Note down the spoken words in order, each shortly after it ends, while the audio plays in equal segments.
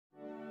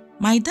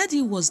My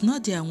daddy was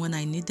not there when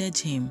I needed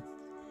him.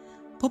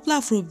 Popular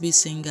Afrobeat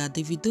singer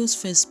Davido's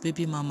first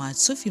baby mama,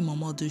 Sophia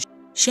Momodu,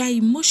 shared an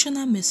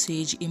emotional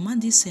message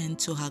Imandi sent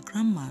to her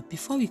grandma.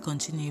 Before we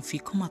continue, if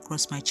you come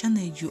across my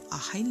channel, you are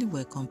highly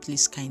welcome.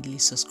 Please kindly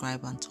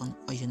subscribe and turn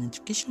on your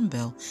notification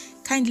bell.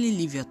 Kindly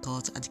leave your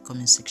thoughts at the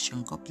comment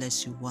section. God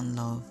bless you. One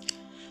love.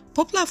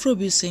 Popular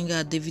Afrobeat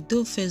singer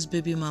Davido's first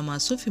baby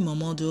mama, Sophia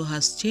Momodu,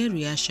 has shared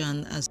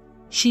reaction as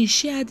she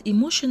shared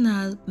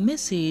emotional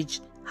message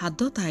her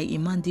daughter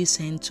Imandi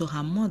sent to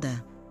her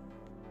mother.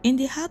 In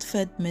the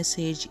heartfelt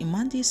message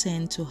Imandi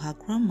sent to her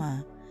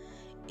grandma,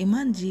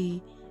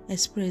 Imandi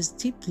expressed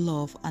deep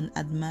love and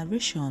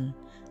admiration.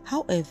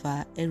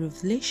 However, a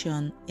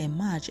revelation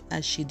emerged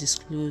as she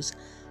disclosed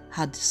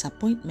her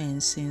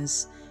disappointment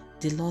since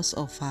the loss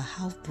of her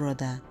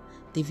half-brother,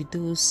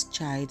 Davido's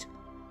child,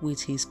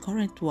 with his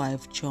current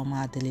wife,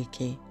 Chioma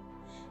Adeleke.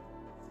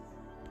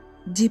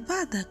 The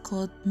part that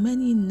caught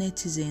many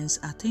netizens'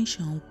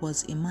 attention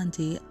was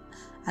Imandi's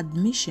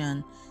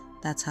admission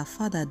that her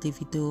father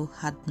Davido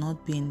had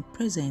not been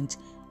present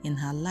in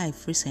her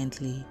life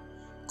recently,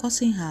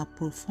 causing her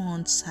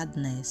profound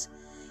sadness.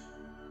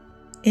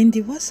 In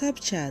the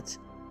WhatsApp chat,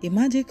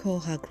 Imandi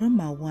called her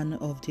grandma one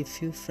of the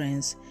few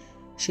friends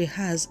she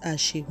has as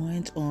she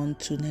went on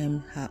to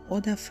name her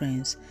other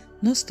friends.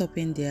 Not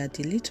stopping there,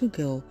 the little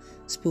girl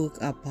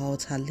spoke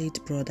about her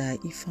late brother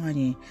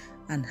Ifeanyi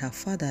and her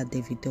father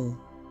Davido.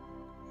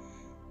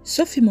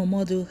 Sophia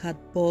Momodu had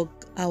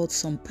bugged out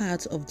some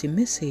parts of the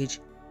message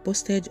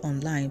posted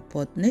online,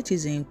 but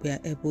netizens were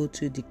able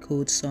to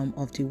decode some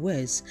of the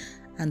words,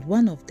 and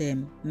one of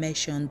them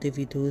mentioned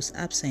Davido's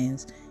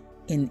absence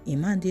in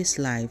Imandi's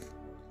life.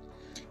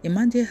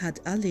 Imandi had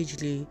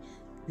allegedly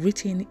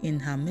written in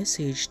her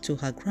message to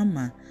her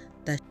grandma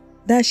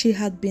that she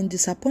had been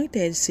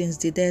disappointed since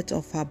the death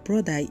of her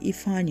brother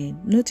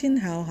Ifeanyi, noting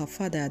how her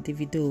father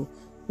Davido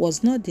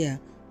was not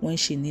there when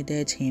she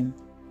needed him.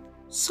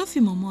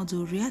 Sophia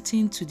Momodu,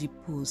 reacting to the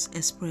post,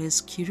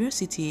 expressed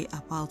curiosity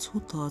about who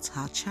taught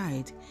her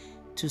child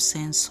to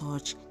send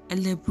such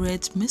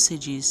elaborate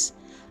messages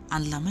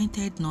and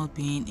lamented not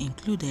being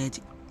included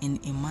in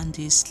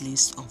Imandi's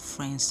list of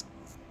friends.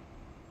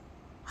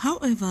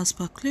 However,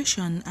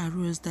 speculation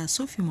arose that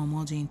Sophia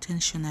Momodu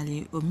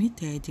intentionally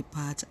omitted the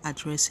part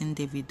addressing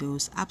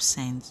Davido's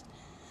absence.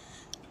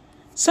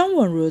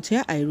 Someone wrote,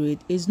 here I read,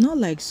 "It's not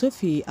like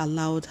Sophie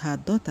allowed her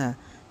daughter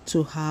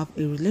to have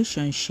a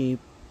relationship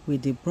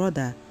with the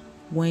brother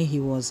when he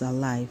was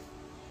alive.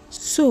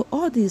 So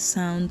all this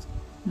sounds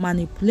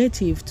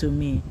manipulative to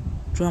me.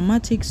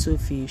 Dramatic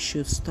Sophie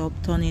should stop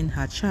turning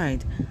her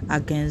child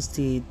against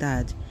the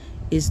dad.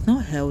 It's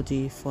not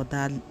healthy for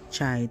that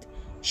child.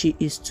 She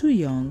is too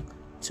young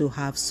to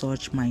have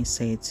such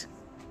mindset."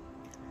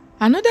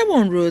 Another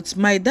one wrote,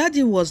 "My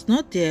daddy was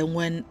not there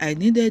when I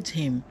needed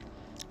him."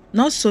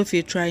 Not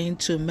Sophie trying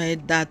to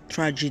make that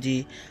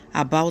tragedy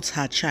about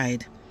her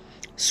child.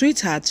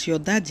 Sweetheart, your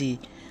daddy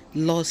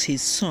lost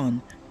his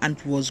son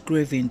and was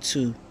grieving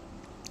too.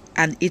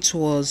 And it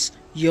was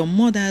your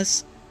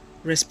mother's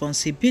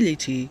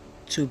responsibility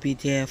to be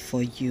there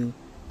for you.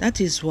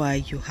 That is why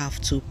you have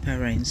two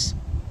parents.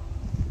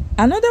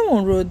 Another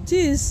one wrote,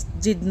 "This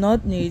did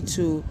not need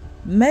to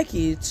make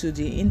it to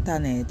the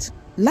internet."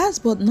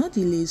 Last but not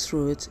the least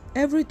wrote,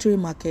 "Every 3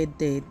 market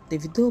day,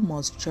 Davido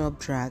must chop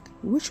drag.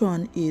 Which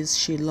one is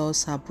she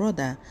lost her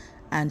brother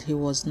and he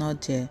was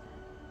not there?"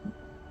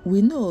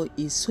 We know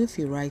is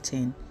Sophie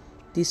writing.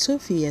 Did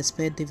Sophie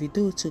expect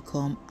Davido to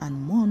come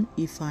and mourn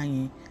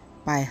Ifeanyi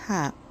by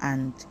her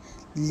and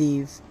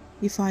leave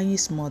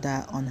Ifeanyi's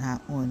mother on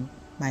her own?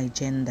 My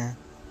gender.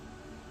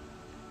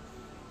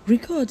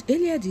 Record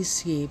earlier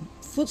this year,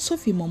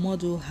 Sophia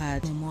Momodu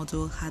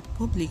had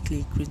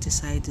publicly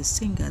criticized the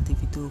singer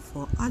Davido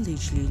for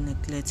allegedly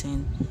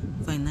neglecting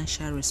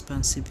financial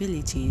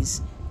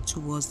responsibilities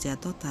towards their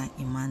daughter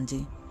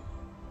Imandi.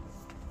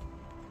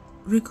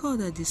 Recall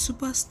that the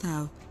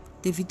superstar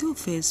Davido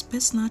faced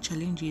personal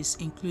challenges,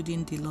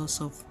 including the loss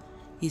of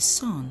his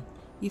son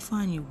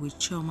Ifeanyi with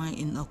Chioma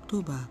in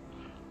October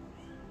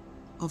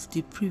of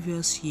the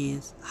previous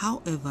year.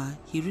 However,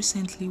 he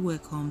recently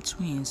welcomed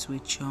twins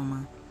with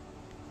Chioma.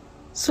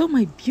 So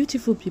my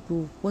beautiful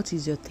people, what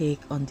is your take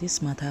on this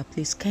matter?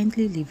 Please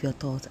kindly leave your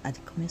thoughts at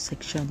the comment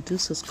section. Do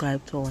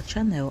subscribe to our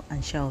channel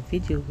and share our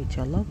video with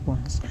your loved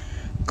ones.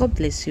 God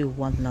bless you.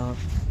 One love.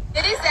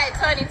 It is that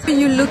turning. What are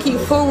you looking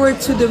forward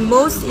to the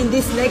most in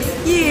this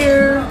next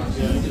year?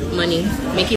 Money. Making